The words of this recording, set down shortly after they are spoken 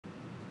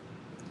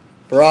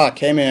Barack,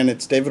 hey man,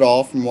 it's David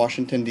All from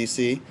Washington,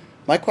 D.C.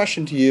 My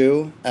question to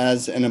you,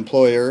 as an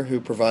employer who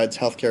provides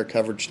healthcare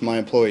coverage to my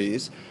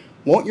employees,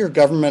 won't your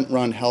government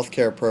run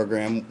healthcare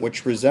program,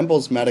 which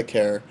resembles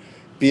Medicare,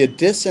 be a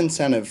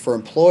disincentive for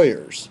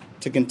employers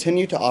to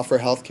continue to offer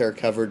healthcare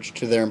coverage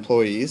to their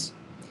employees?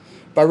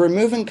 By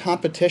removing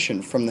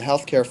competition from the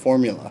healthcare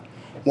formula,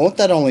 won't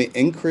that only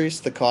increase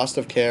the cost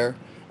of care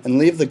and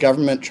leave the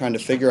government trying to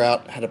figure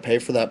out how to pay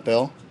for that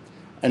bill?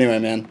 Anyway,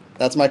 man,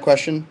 that's my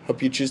question.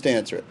 Hope you choose to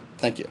answer it.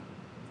 Thank you.